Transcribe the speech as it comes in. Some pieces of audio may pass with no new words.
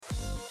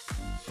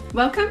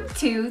Welcome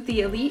to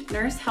the Elite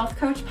Nurse Health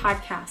Coach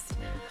Podcast.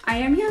 I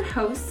am your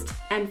host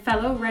and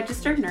fellow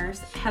registered nurse,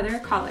 Heather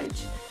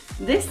College.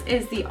 This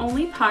is the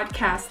only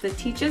podcast that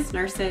teaches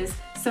nurses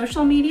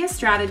social media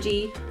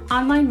strategy,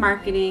 online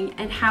marketing,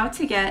 and how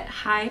to get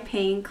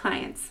high-paying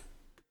clients.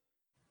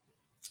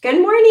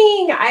 Good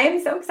morning. I am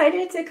so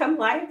excited to come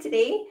live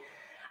today.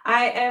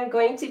 I am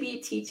going to be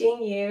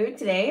teaching you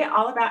today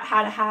all about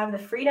how to have the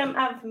freedom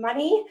of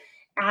money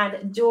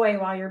and joy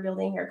while you're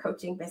building your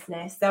coaching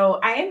business. So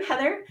I am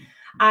Heather.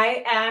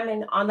 I am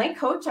an online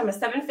coach. I'm a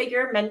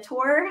 7-figure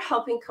mentor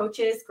helping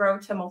coaches grow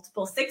to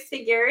multiple 6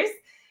 figures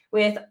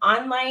with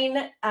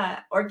online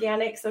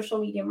organic social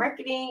media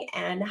marketing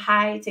and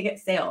high ticket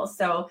sales.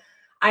 So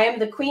I am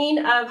the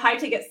queen of high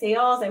ticket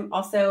sales. I'm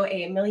also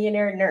a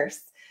millionaire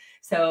nurse.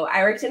 So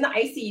I worked in the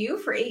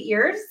ICU for 8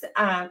 years,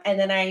 and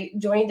then I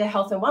joined a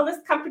health and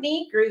wellness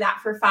company, grew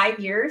that for 5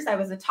 years. I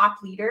was a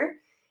top leader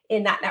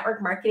in that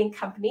network marketing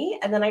company.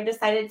 And then I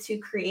decided to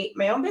create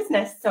my own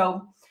business.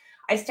 So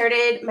I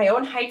started my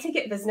own high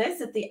ticket business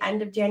at the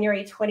end of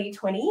January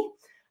 2020.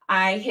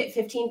 I hit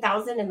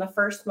 15,000 in the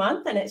first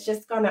month, and it's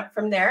just gone up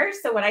from there.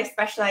 So what I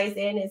specialize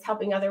in is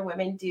helping other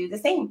women do the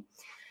same.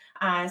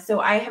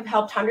 So I have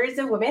helped hundreds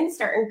of women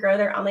start and grow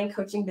their online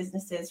coaching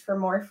businesses for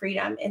more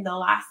freedom in the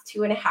last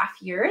 2.5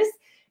 years.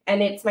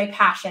 And it's my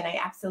passion. I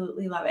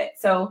absolutely love it.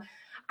 So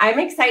I'm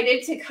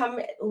excited to come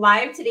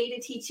live today to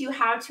teach you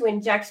how to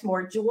inject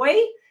more joy,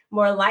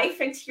 more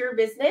life into your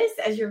business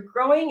as you're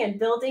growing and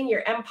building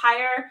your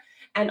empire,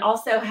 and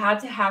also how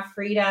to have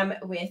freedom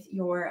with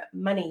your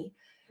money.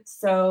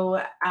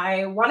 So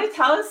I want to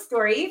tell a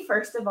story,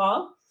 first of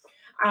all.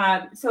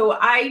 So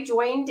I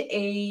joined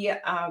a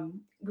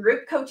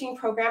group coaching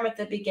program at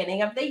the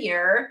beginning of the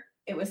year.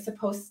 It was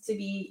supposed to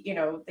be,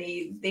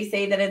 they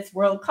say that it's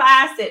world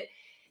class.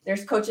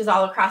 There's coaches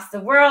all across the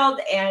world,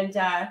 and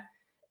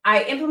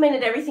I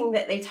implemented everything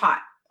that they taught,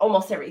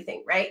 almost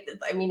everything, right?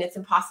 I mean, it's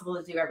impossible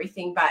to do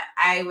everything, but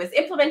I was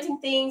implementing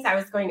things. I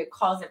was going to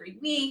calls every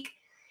week,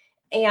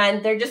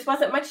 and there just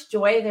wasn't much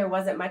joy. There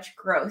wasn't much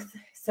growth.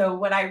 So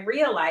what I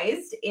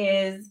realized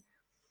is,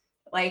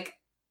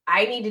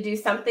 I need to do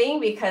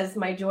something because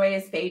my joy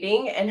is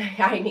fading, and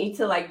I need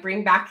to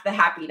bring back the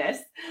happiness.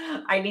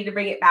 I need to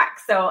bring it back.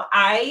 So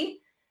I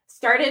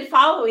started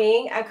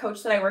following a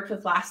coach that I worked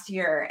with last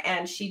year,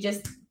 and she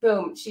just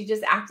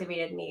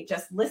activated me.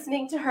 Just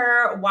listening to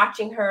her,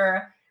 watching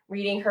her,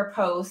 reading her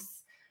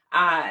posts,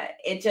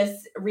 it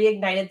just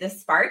reignited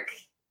this spark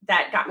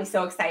that got me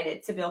so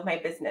excited to build my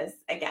business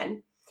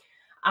again.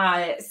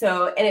 And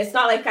it's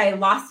not like I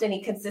lost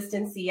any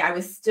consistency. I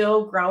was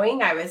still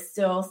growing. I was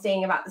still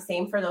staying about the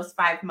same for those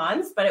 5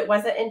 months, but it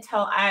wasn't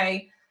until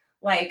I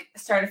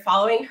started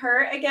following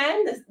her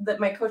again,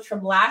 my coach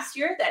from last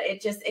year, that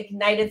it just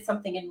ignited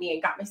something in me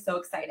and got me so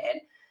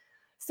excited.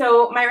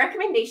 So my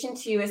recommendation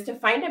to you is to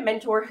find a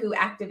mentor who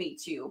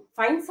activates you.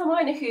 Find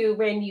someone who,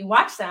 when you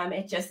watch them,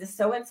 it just is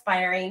so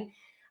inspiring.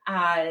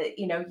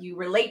 You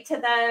relate to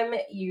them.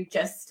 You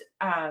just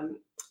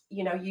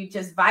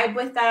vibe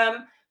with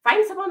them.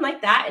 Find someone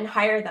like that and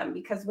hire them,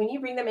 because when you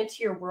bring them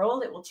into your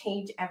world, it will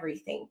change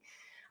everything.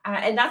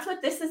 And that's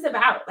what this is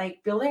about.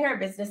 Building our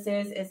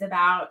businesses is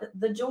about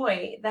the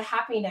joy, the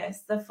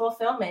happiness, the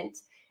fulfillment.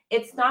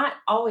 It's not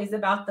always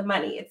about the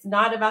money. It's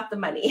not about the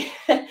money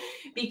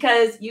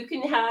because you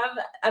can have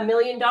 $1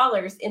 million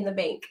in the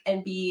bank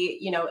and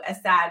be, a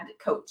sad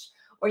coach,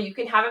 or you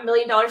can have $1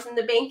 million in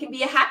the bank and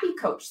be a happy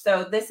coach.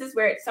 So this is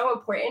where it's so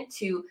important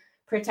to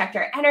protect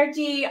our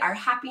energy, our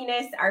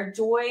happiness, our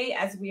joy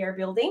as we are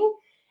building.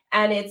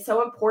 And it's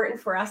so important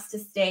for us to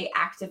stay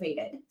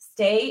activated,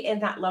 stay in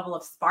that level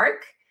of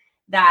spark,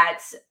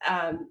 that,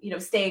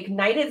 stay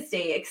ignited,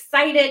 stay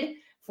excited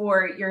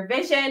for your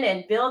vision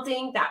and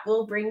building. That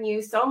will bring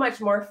you so much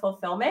more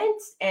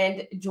fulfillment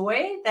and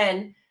joy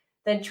than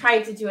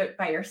trying to do it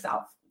by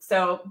yourself.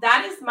 So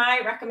that is my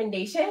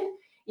recommendation.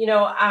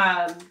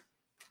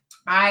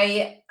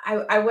 I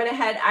went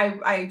ahead,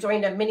 I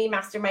joined a mini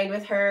mastermind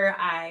with her.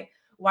 I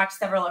watched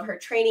several of her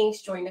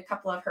trainings, joined a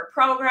couple of her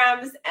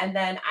programs, and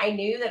then I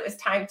knew that it was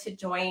time to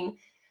join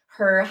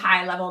her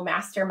high-level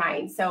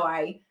mastermind. So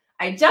I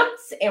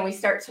jumped, and we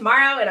start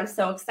tomorrow, and I'm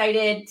so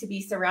excited to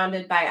be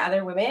surrounded by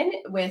other women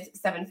with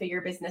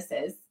 7-figure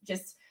businesses,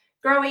 just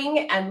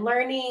growing and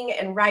learning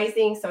and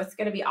rising. So it's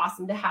going to be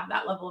awesome to have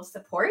that level of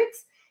support,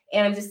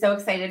 and I'm just so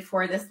excited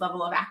for this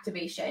level of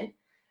activation.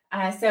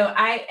 So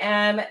I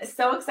am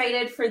so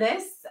excited for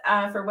this,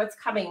 for what's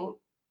coming.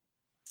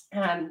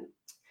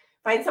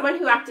 Find someone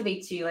who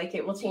activates you.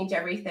 It will change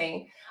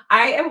everything.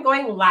 I am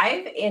going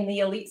live in the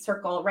Elite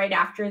Circle right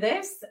after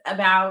this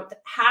about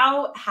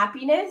how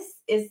happiness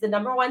is the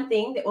number one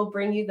thing that will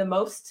bring you the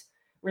most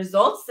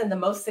results and the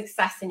most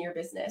success in your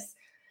business.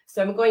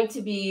 So I'm going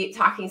to be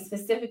talking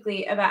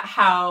specifically about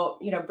how,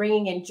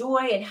 bringing in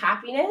joy and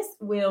happiness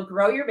will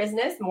grow your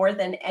business more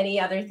than any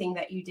other thing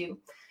that you do.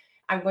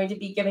 I'm going to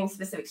be giving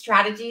specific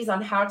strategies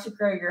on how to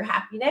grow your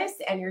happiness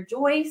and your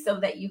joy so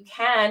that you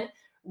can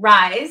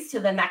rise to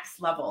the next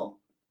level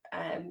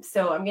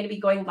So I'm going to be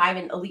going live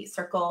in Elite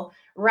Circle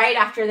right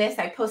after this.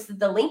 I posted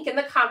the link in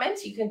the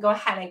comments. You can go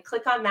ahead and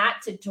click on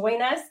that to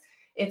join us.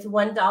 It's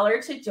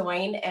 $1 to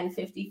join and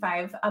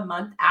 $55 a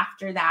month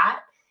after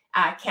that.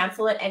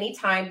 Cancel at any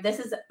time. This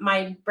is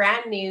my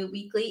brand new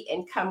weekly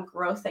income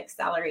growth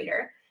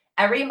accelerator.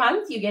 Every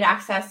month you get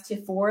access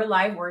to 4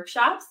 live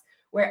workshops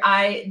where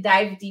I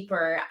dive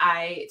deeper.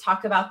 I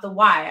talk about the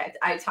why.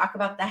 I talk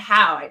about the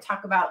how. I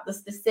talk about the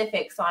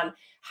specifics on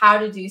how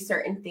to do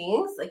certain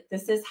things. Like,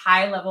 this is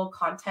high level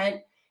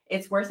content.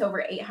 It's worth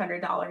over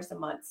 $800 a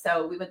month.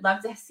 So we would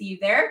love to see you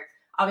there.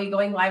 I'll be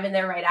going live in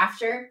there right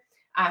after.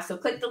 So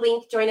click the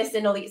link, join us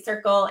in Elite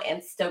Circle,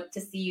 and stoked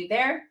to see you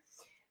there.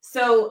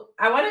 So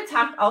I want to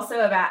talk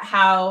also about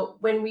how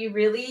when we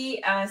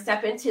really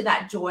step into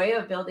that joy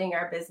of building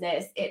our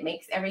business, it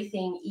makes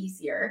everything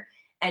easier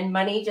and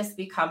money just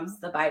becomes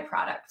the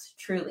byproduct,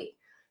 truly.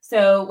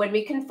 So when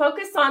we can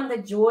focus on the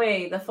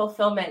joy, the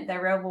fulfillment, the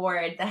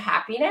reward, the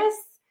happiness,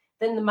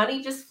 then the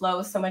money just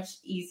flows so much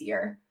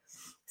easier.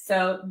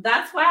 So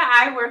that's why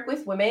I work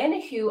with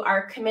women who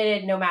are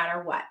committed no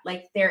matter what.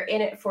 Like, they're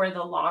in it for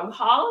the long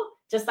haul,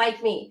 just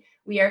like me.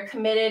 We are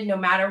committed no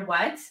matter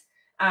what.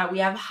 We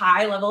have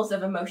high levels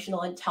of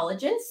emotional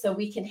intelligence, so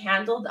we can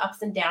handle the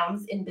ups and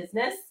downs in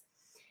business.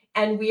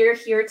 And we're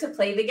here to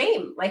play the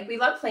game. Like, we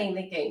love playing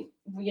the game.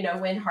 You know,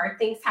 when hard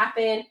things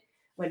happen,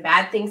 when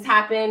bad things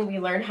happen, we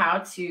learn how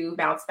to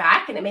bounce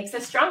back, and it makes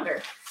us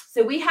stronger.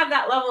 So we have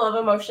that level of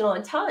emotional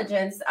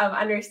intelligence of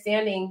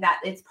understanding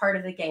that it's part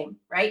of the game,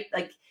 right?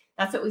 Like,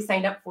 that's what we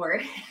signed up for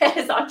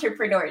as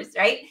entrepreneurs,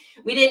 right?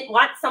 We didn't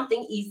want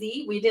something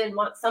easy. We didn't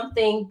want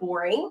something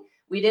boring.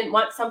 We didn't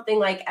want something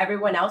like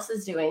everyone else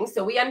is doing.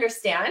 So we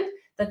understand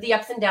that the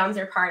ups and downs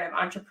are part of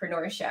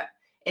entrepreneurship.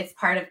 It's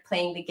part of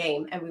playing the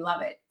game, and we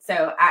love it.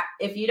 So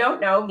if you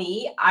don't know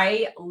me,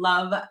 I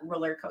love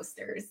roller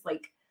coasters,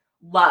 like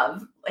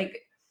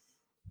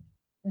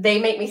they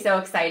make me so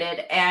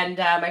excited. And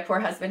my poor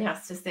husband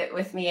has to sit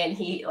with me, and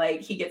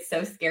he gets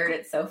so scared.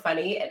 It's so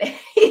funny. And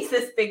he's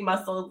this big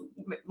muscle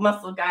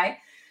guy.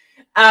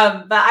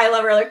 But I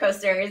love roller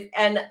coasters,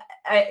 and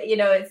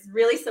it's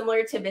really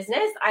similar to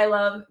business. I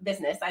love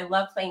business. I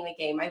love playing the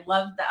game. I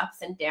love the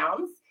ups and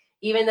downs.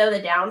 Even though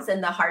the downs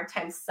and the hard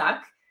times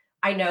suck,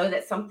 I know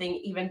that something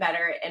even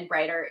better and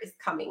brighter is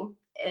coming,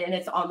 and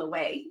it's on the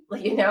way,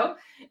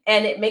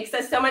 and it makes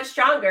us so much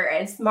stronger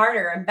and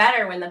smarter and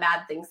better when the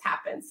bad things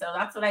happen. So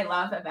that's what I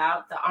love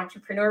about the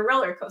entrepreneur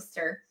roller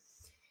coaster.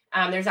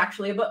 There's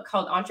actually a book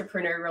called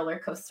Entrepreneur Roller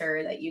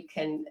Coaster that you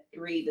can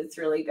read. It's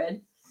really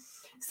good.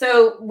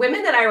 So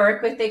women that I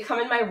work with, they come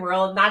in my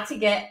world not to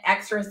get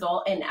X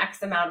result in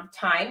X amount of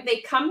time.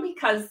 They come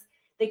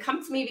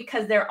to me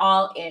because they're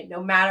all in,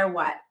 no matter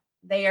what.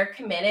 They are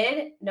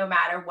committed no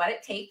matter what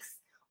it takes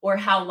or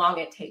how long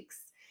it takes.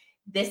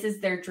 This is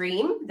their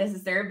dream. This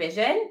is their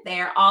vision. They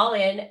are all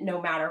in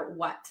no matter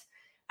what.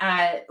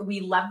 We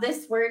love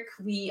this work.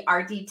 We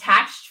are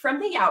detached from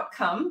the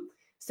outcome.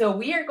 So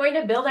we are going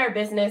to build our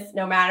business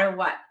no matter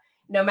what.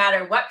 No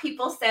matter what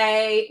people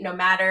say, no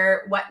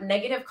matter what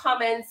negative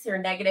comments or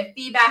negative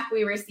feedback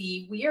we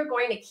receive, we are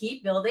going to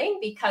keep building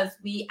because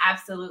we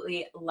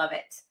absolutely love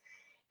it.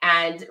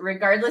 And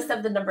regardless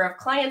of the number of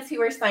clients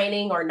who are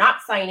signing or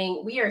not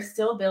signing, we are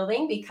still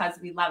building because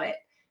we love it.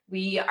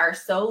 We are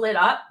so lit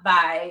up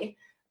by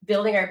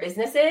building our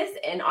businesses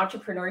and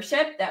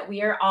entrepreneurship that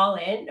we are all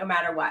in no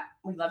matter what.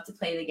 We love to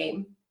play the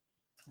game.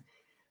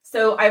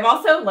 So I've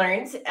also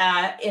learned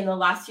in the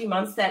last few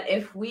months that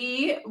if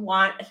we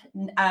want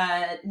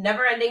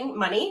never-ending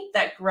money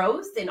that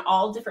grows in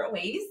all different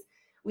ways,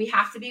 we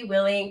have to be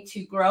willing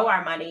to grow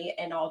our money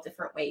in all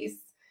different ways.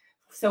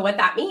 So what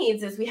that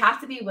means is we have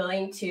to be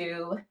willing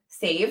to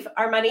save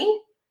our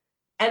money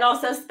and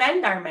also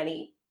spend our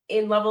money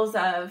in levels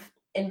of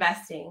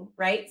investing,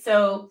 right?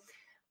 So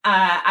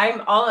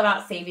I'm all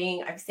about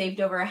saving. I've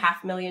saved over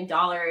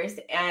 $500,000,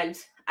 and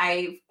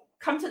I've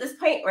come to this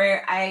point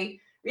where I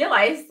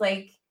realized,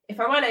 like, if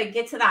I want to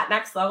get to that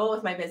next level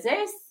with my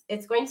business,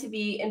 it's going to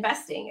be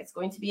investing. It's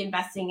going to be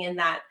investing in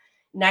that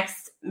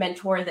next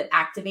mentor that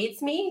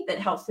activates me, that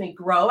helps me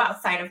grow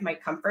outside of my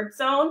comfort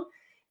zone,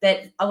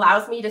 that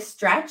allows me to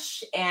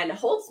stretch and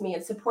holds me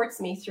and supports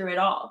me through it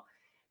all.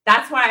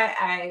 That's why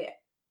I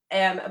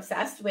am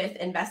obsessed with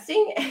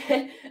investing.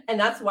 And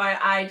that's why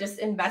I just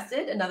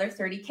invested another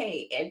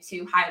 $30K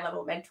into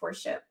high-level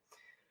mentorship.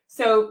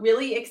 So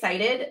really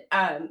excited,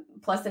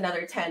 plus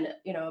another 10,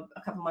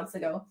 a couple months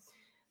ago,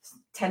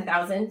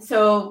 10,000.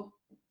 So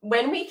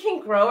when we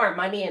can grow our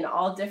money in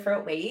all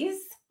different ways,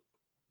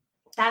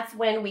 that's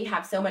when we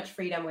have so much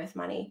freedom with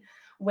money.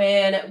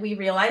 When we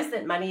realize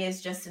that money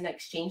is just an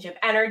exchange of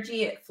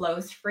energy, it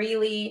flows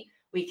freely.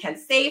 We can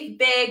save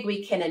big,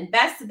 we can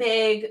invest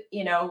big,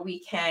 we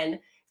can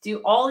do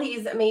all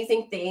these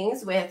amazing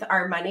things with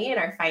our money and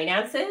our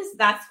finances.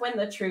 That's when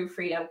the true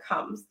freedom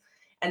comes.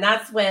 And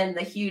that's when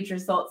the huge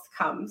results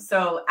come.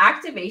 So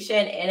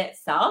activation in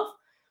itself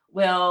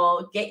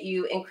will get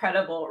you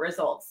incredible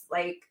results.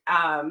 Like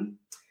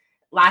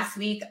last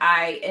week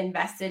I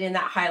invested in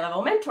that high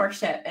level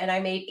mentorship and I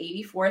made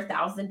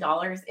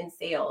 $84,000 in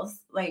sales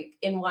like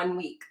in 1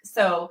 week.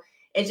 So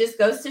it just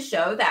goes to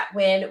show that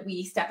when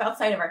we step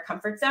outside of our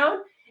comfort zone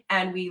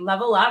and we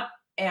level up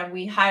and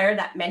we hire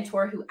that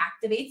mentor who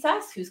activates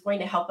us, who's going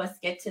to help us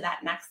get to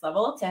that next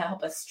level, to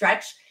help us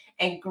stretch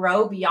and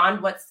grow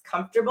beyond what's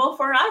comfortable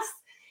for us,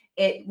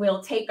 it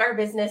will take our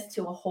business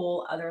to a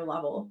whole other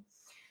level.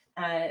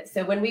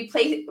 So when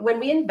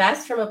we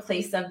invest from a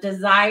place of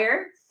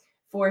desire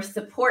for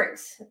support,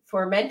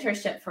 for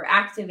mentorship, for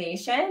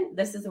activation,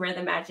 this is where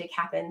the magic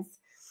happens.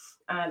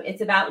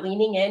 It's about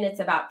leaning in. It's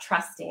about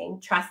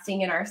trusting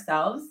in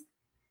ourselves,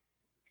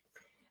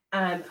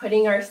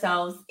 putting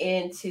ourselves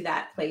into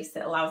that place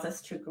that allows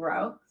us to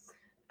grow,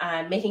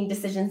 making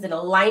decisions in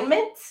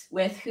alignment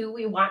with who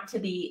we want to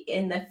be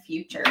in the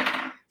future.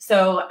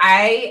 So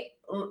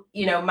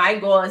my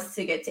goal is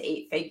to get to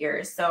 8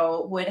 figures.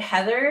 So would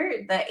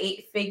Heather, the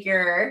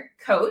 8-figure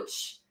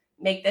coach,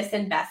 make this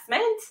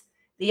investment?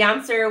 The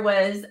answer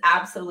was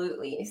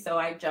absolutely. So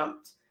I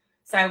jumped.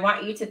 So I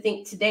want you to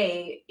think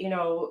today,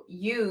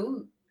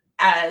 you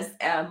as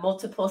a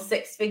multiple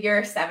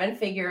 6-figure,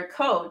 7-figure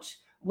coach,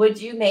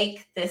 would you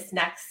make this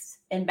next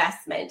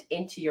investment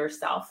into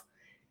yourself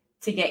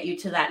to get you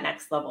to that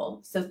next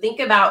level? So think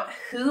about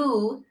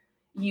who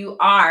you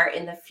are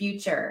in the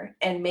future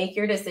and make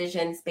your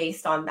decisions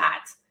based on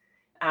that.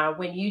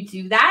 When you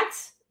do that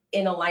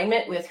in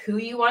alignment with who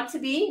you want to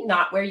be,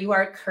 not where you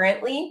are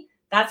currently,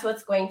 that's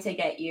what's going to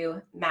get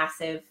you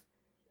massive,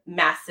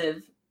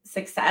 massive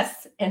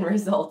success and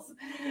results.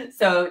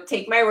 So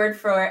take my word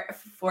for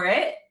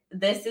it.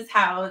 This is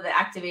how the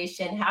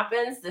activation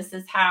happens. This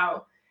is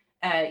how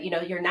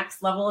your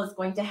next level is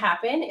going to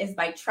happen, is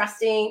by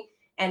trusting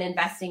and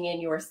investing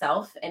in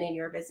yourself and in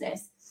your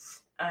business.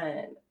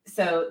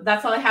 So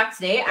that's all I have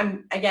today.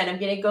 I'm going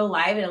to go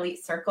live at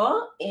Elite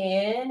Circle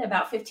in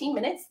about 15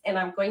 minutes, and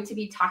I'm going to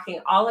be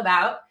talking all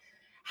about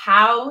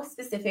how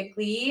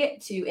specifically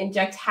to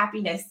inject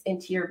happiness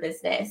into your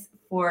business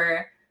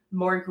for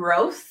more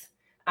growth,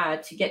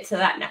 to get to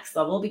that next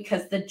level,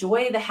 because the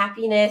joy, the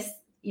happiness,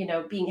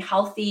 being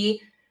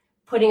healthy,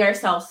 putting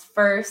ourselves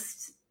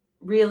first,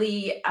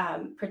 really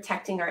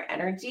protecting our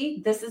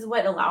energy, this is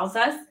what allows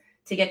us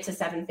to get to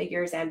 7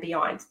 figures and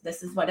beyond.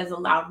 This is what has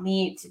allowed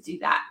me to do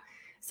that.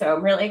 So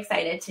I'm really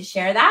excited to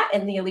share that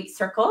in the Elite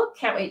Circle.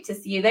 Can't wait to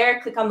see you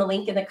there. Click on the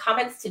link in the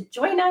comments to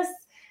join us.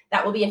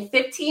 That will be in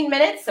 15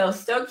 minutes. So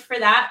stoked for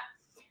that.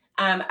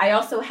 I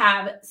also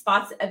have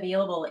spots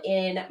available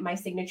in my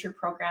signature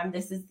program.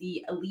 This is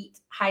the Elite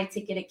High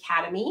Ticket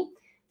Academy.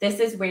 This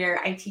is where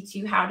I teach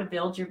you how to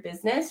build your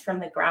business from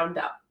the ground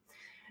up.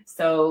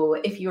 So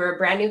if you're a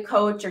brand new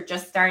coach or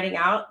just starting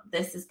out,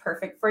 this is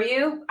perfect for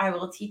you. I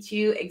will teach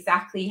you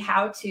exactly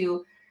how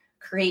to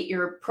create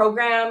your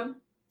program,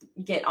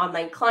 get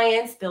online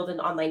clients, build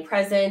an online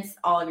presence,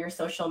 all of your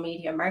social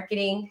media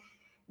marketing.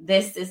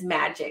 This is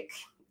magic.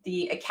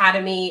 The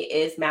academy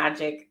is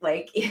magic.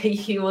 Like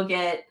you will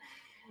get,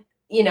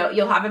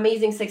 you'll have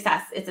amazing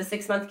success. It's a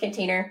 6-month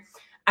container.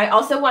 I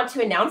also want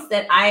to announce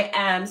that I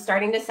am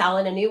starting to sell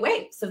in a new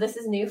way. So this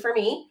is new for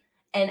me.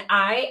 And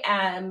I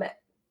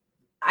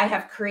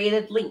have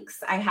created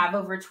links. I have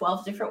over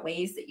 12 different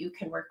ways that you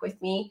can work with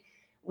me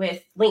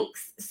with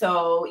links.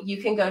 So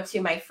you can go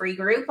to my free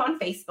group on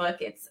Facebook.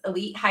 It's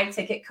Elite High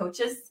Ticket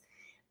Coaches.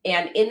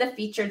 And in the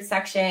featured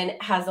section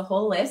has a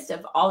whole list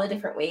of all the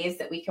different ways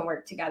that we can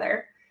work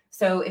together.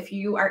 So if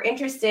you are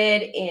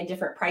interested in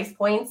different price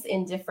points,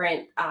 in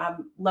different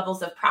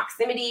levels of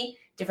proximity,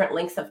 different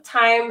lengths of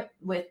time,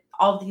 with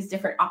all these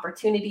different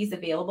opportunities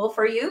available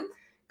for you,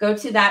 go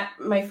to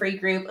my free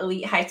group,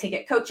 Elite High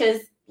Ticket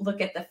Coaches.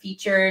 Look at the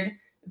featured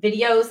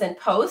videos and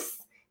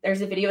posts.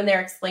 There's a video in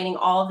there explaining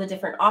all of the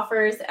different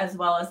offers, as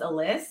well as a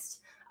list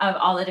of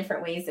all the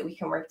different ways that we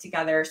can work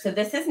together. So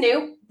this is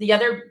new.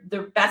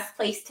 The best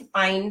place to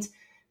find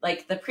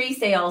like the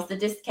pre-sales, the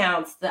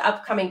discounts, the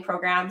upcoming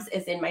programs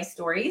is in my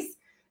stories.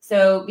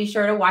 So be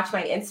sure to watch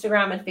my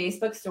Instagram and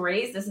Facebook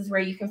stories. This is where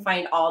you can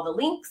find all the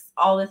links,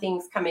 all the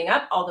things coming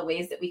up, all the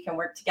ways that we can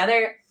work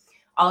together,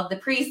 all of the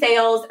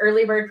pre-sales,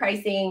 early bird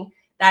pricing.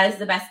 That is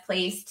the best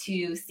place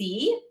to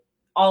see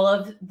all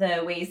of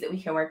the ways that we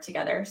can work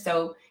together.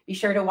 So be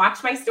sure to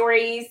watch my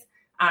stories,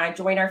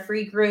 join our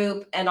free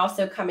group, and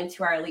also come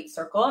into our Elite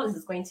Circle. This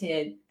is going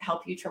to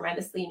help you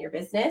tremendously in your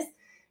business,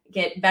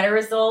 get better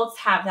results,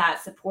 have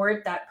that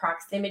support, that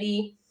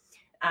proximity,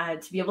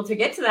 to be able to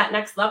get to that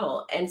next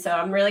level. And so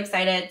I'm really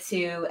excited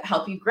to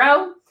help you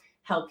grow,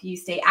 help you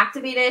stay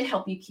activated,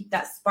 help you keep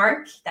that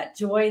spark, that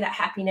joy, that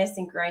happiness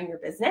in growing your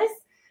business,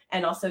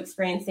 and also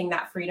experiencing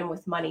that freedom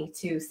with money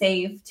to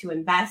save, to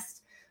invest,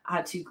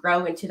 to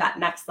grow into that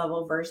next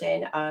level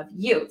version of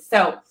you.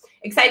 So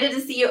excited to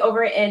see you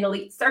over in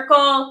Elite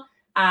Circle,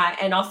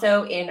 and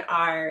also in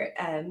our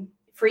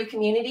free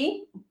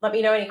community. Let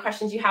me know any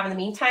questions you have in the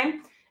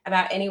meantime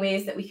about any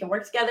ways that we can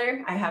work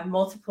together. I have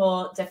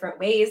multiple different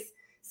ways.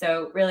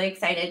 So really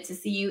excited to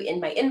see you in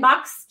my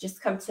inbox.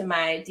 Just come to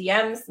my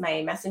DMs,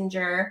 my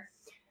messenger,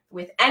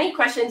 with any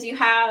questions you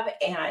have.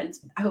 And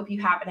I hope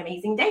you have an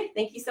amazing day.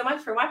 Thank you so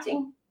much for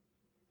watching.